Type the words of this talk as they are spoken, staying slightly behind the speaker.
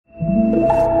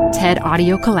TED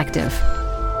Audio Collective.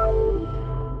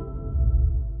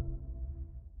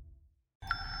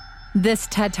 This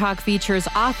TED Talk features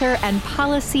author and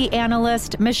policy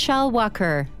analyst Michele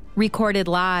Wucker, recorded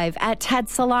live at TED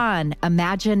Salon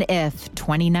Imagine If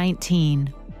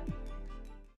 2019.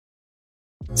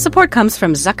 Support comes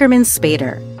from Zuckerman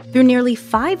Spader. Through nearly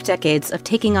 5 decades of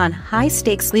taking on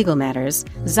high-stakes legal matters,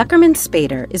 Zuckerman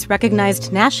Spader is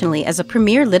recognized nationally as a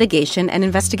premier litigation and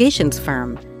investigations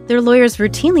firm. Their lawyers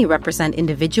routinely represent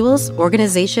individuals,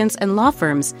 organizations, and law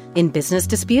firms in business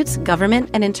disputes, government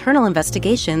and internal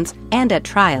investigations, and at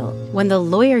trial, when the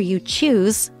lawyer you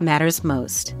choose matters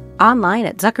most. Online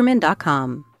at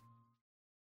Zuckerman.com.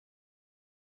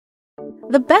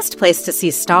 The best place to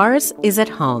see stars is at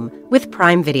home with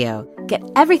Prime Video. Get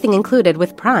everything included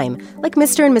with Prime, like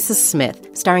Mr. and Mrs. Smith,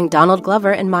 starring Donald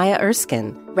Glover and Maya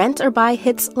Erskine. Rent or buy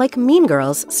hits like Mean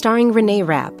Girls, starring Renee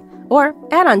Rapp. Or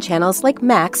add-on channels like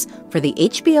Max for the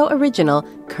HBO original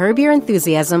Curb Your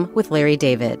Enthusiasm with Larry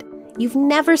David. You've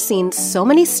never seen so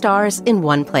many stars in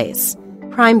one place.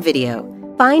 Prime Video.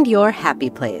 Find your happy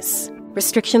place.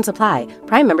 Restrictions apply.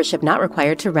 Prime membership not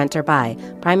required to rent or buy.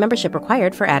 Prime membership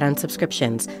required for add-on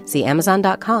subscriptions. See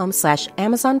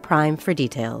Amazon.com/Amazon Prime for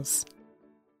details.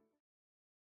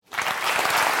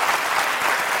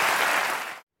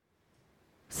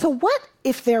 So what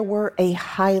if there were a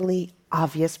highly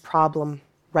obvious problem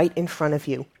right in front of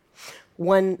you?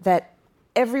 One that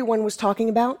everyone was talking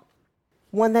about?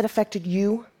 One that affected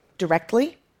you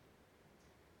directly?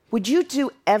 Would you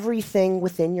do everything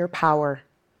within your power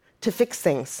to fix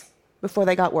things before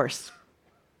they got worse?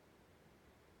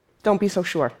 Don't be so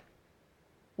sure.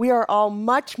 We are all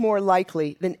much more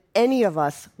likely than any of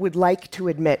us would like to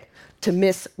admit to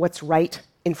miss what's right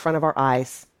in front of our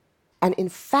eyes. And in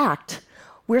fact,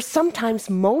 we're sometimes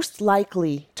most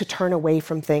likely to turn away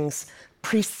from things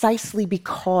precisely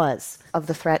because of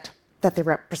the threat that they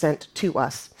represent to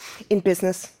us in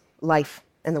business, life,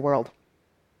 and the world.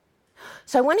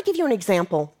 So I want to give you an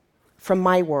example from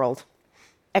my world,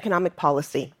 economic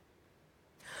policy.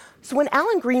 So when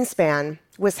Alan Greenspan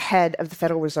was head of the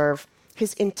Federal Reserve,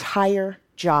 his entire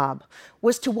job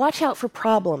was to watch out for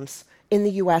problems in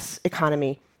the US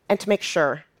economy and to make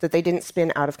sure that they didn't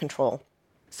spin out of control.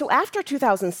 So after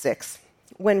 2006,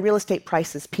 when real estate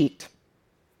prices peaked,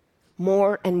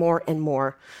 more and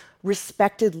more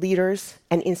respected leaders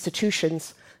and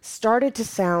institutions started to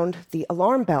sound the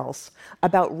alarm bells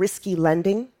about risky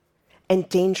lending and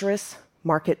dangerous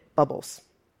market bubbles.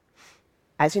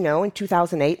 As you know, in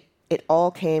 2008, it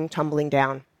all came tumbling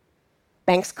down.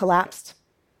 Banks collapsed.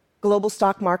 Global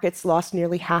stock markets lost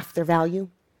nearly half their value.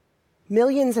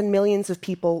 Millions and millions of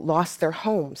people lost their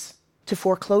homes to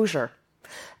foreclosure.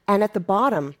 And at the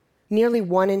bottom, nearly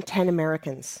 1 in 10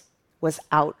 Americans was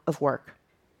out of work.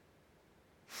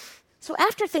 So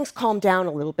after things calmed down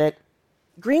a little bit,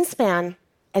 Greenspan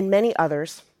and many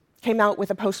others came out with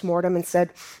a postmortem and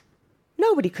said,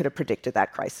 nobody could have predicted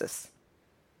that crisis.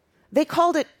 They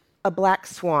called it a black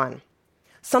swan,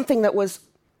 something that was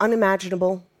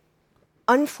unimaginable,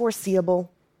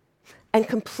 unforeseeable, and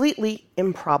completely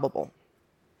improbable.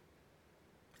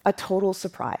 A total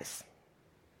surprise.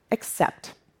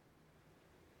 Except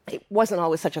it wasn't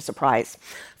always such a surprise.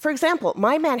 For example,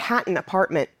 my Manhattan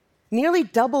apartment nearly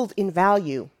doubled in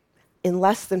value in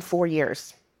less than 4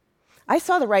 years. I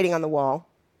saw the writing on the wall,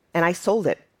 and I sold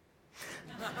it.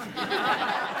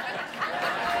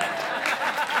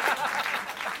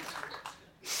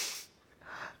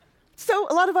 So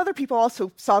a lot of other people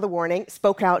also saw the warning,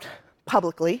 spoke out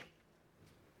publicly,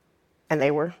 and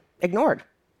they were ignored.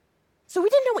 So we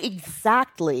didn't know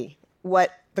exactly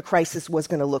what the crisis was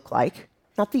going to look like,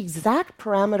 not the exact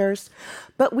parameters,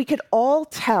 but we could all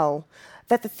tell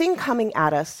that the thing coming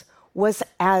at us was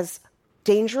as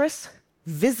dangerous,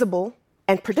 visible,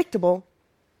 and predictable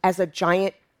as a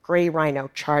giant gray rhino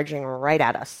charging right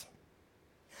at us.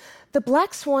 The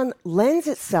black swan lends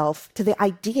itself to the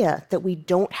idea that we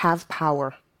don't have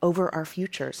power over our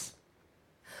futures.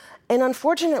 And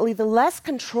unfortunately, the less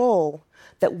control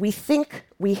that we think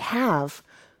we have,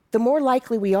 the more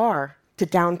likely we are to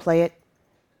downplay it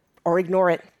or ignore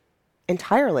it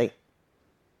entirely.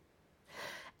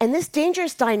 And this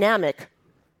dangerous dynamic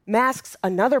masks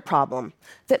another problem,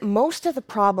 that most of the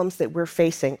problems that we're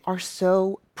facing are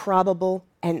so probable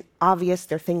and obvious.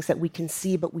 They're things that we can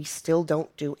see, but we still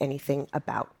don't do anything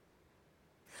about.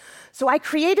 So I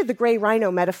created the gray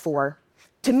rhino metaphor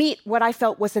to meet what I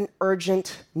felt was an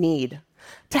urgent need,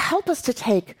 to help us to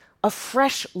take a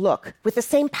fresh look with the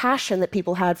same passion that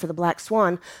people had for the black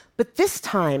swan, but this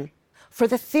time for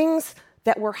the things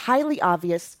that were highly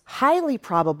obvious, highly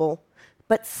probable,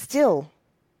 but still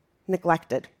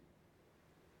neglected.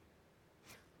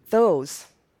 Those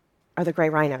are the gray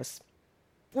rhinos.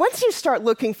 Once you start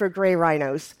looking for gray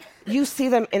rhinos, you see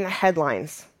them in the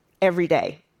headlines every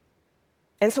day.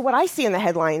 And so what I see in the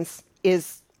headlines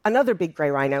is another big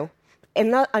gray rhino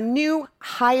and a new,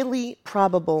 highly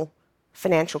probable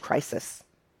financial crisis.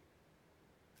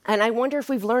 And I wonder if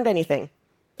we've learned anything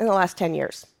in the last 10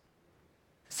 years.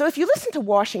 So if you listen to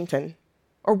Washington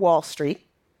or Wall Street,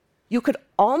 you could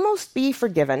almost be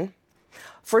forgiven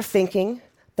for thinking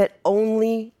that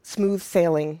only smooth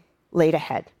sailing laid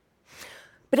ahead.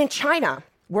 But in China,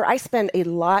 where I spend a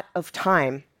lot of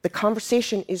time, the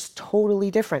conversation is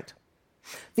totally different.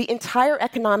 The entire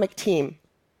economic team,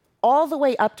 all the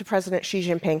way up to President Xi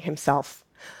Jinping himself,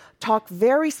 talk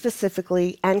very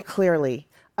specifically and clearly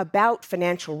about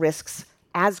financial risks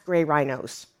as gray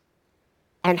rhinos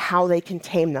and how they can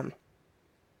tame them.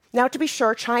 Now, to be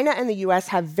sure, China and the US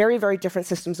have very, very different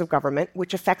systems of government,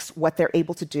 which affects what they're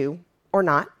able to do or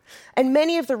not. And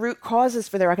many of the root causes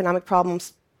for their economic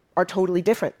problems are totally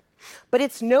different. But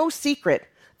it's no secret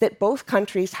that both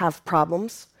countries have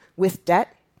problems with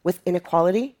debt, with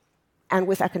inequality, and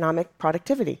with economic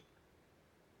productivity.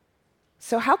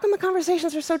 So how come the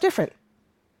conversations are so different?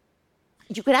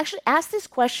 You could actually ask this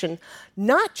question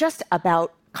not just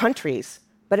about countries,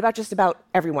 but about just about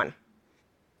everyone.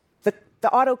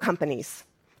 The auto companies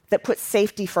that put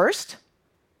safety first,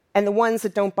 and the ones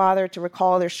that don't bother to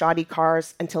recall their shoddy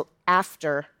cars until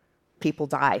after people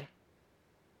die.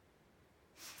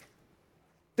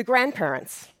 The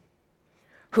grandparents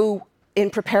who, in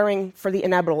preparing for the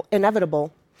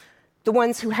inevitable, the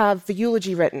ones who have the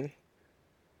eulogy written,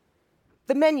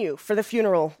 the menu for the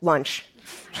funeral lunch.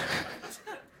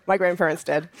 My grandparents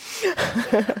did.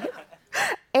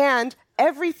 And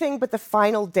everything but the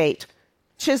final date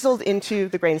chiseled into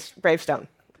the gravestone.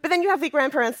 But then you have the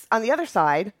grandparents on the other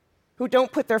side who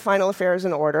don't put their final affairs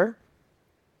in order,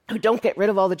 who don't get rid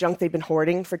of all the junk they've been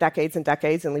hoarding for decades and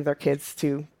decades and leave their kids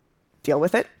to deal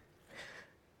with it.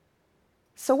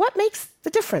 So what makes the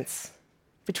difference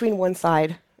between one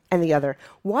side and the other?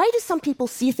 Why do some people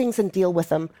see things and deal with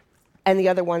them, and the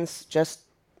other ones just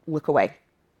look away?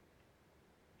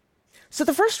 So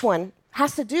the first one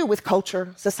has to do with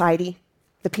culture, society,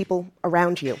 the people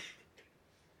around you.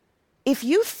 If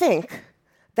you think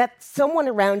that someone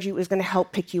around you is going to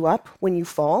help pick you up when you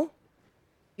fall,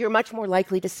 you're much more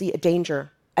likely to see a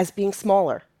danger as being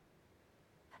smaller.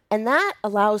 And that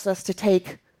allows us to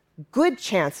take good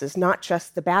chances, not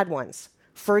just the bad ones.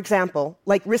 For example,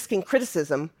 like risking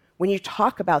criticism when you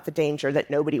talk about the danger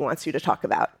that nobody wants you to talk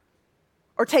about,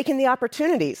 or taking the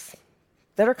opportunities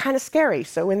that are kind of scary,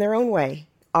 so in their own way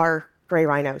are gray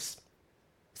rhinos.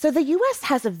 So the US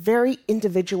has a very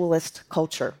individualist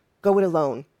culture, go it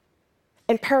alone.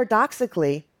 And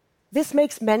paradoxically, this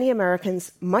makes many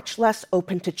Americans much less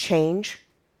open to change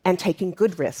and taking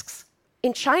good risks.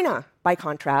 In China, by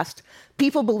contrast,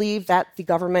 people believe that the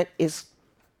government is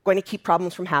going to keep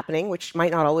problems from happening, which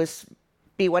might not always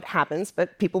be what happens,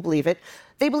 but people believe it.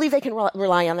 They believe they can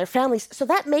rely on their families, so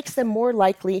that makes them more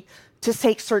likely to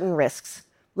take certain risks,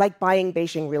 like buying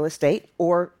Beijing real estate,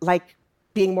 or like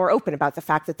being more open about the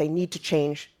fact that they need to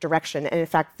change direction. And in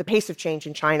fact, the pace of change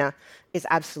in China is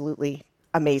absolutely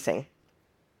amazing.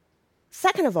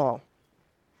 Second of all,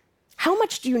 how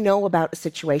much do you know about a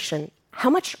situation? How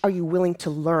much are you willing to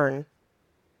learn?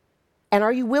 And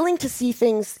are you willing to see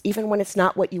things even when it's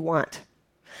not what you want?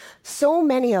 So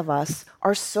many of us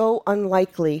are so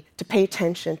unlikely to pay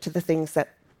attention to the things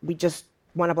that we just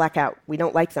want to black out. We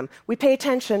don't like them. We pay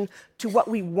attention to what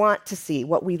we want to see,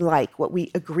 what we like, what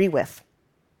we agree with.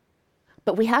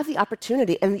 But we have the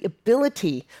opportunity and the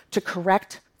ability to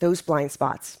correct those blind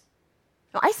spots.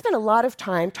 Now, I spend a lot of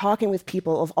time talking with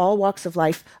people of all walks of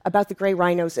life about the gray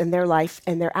rhinos in their life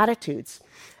and their attitudes.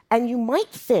 And you might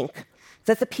think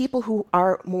that the people who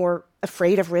are more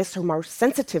afraid of risks or more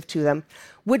sensitive to them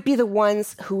would be the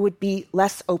ones who would be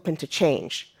less open to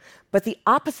change. But the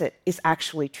opposite is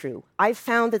actually true. I've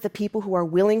found that the people who are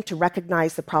willing to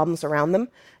recognize the problems around them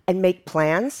and make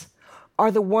plans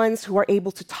are the ones who are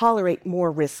able to tolerate more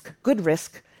risk, good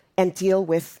risk, and deal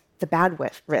with the bad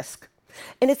risk.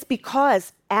 And it's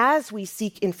because as we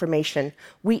seek information,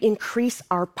 we increase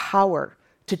our power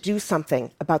to do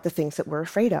something about the things that we're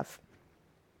afraid of.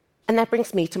 And that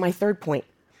brings me to my third point.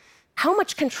 How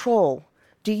much control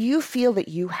do you feel that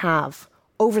you have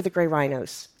over the gray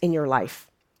rhinos in your life?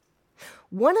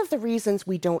 One of the reasons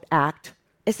we don't act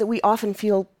is that we often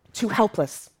feel too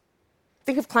helpless.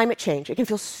 Think of climate change. It can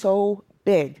feel so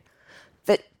big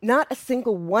that not a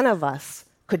single one of us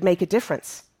could make a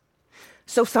difference.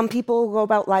 So some people go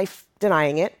about life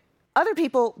denying it. Other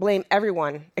people blame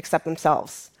everyone except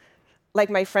themselves. like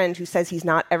my friend who says he's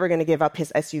not ever going to give up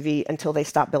his SUV until they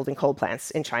stop building coal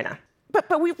plants in China.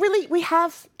 But we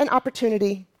have an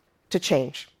opportunity to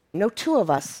change. No two of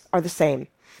us are the same.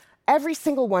 Every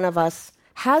single one of us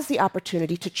has the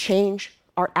opportunity to change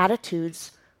our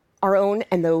attitudes, our own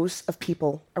and those of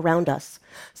people around us.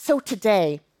 So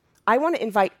today, I want to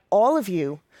invite all of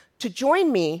you to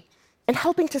join me in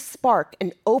helping to spark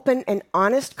an open and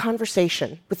honest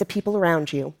conversation with the people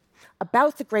around you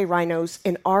about the gray rhinos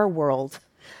in our world,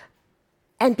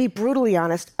 and be brutally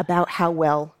honest about how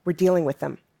well we're dealing with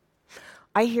them.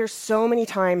 I hear so many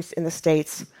times in the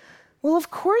States, well,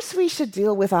 of course we should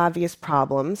deal with obvious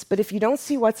problems, but if you don't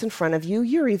see what's in front of you,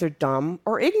 you're either dumb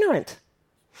or ignorant.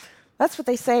 That's what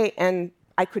they say, and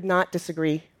I could not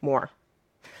disagree more.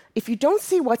 If you don't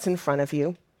see what's in front of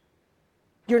you,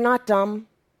 you're not dumb,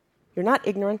 you're not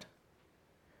ignorant,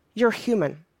 you're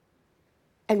human.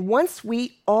 And once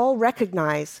we all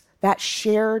recognize that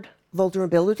shared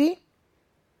vulnerability,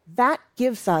 that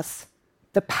gives us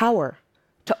the power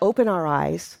to open our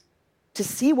eyes, to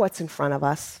see what's in front of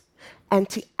us, and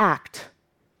to act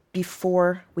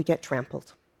before we get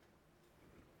trampled.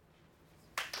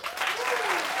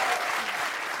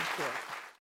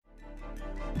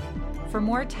 For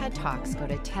more TED Talks, go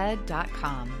to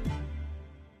TED.com.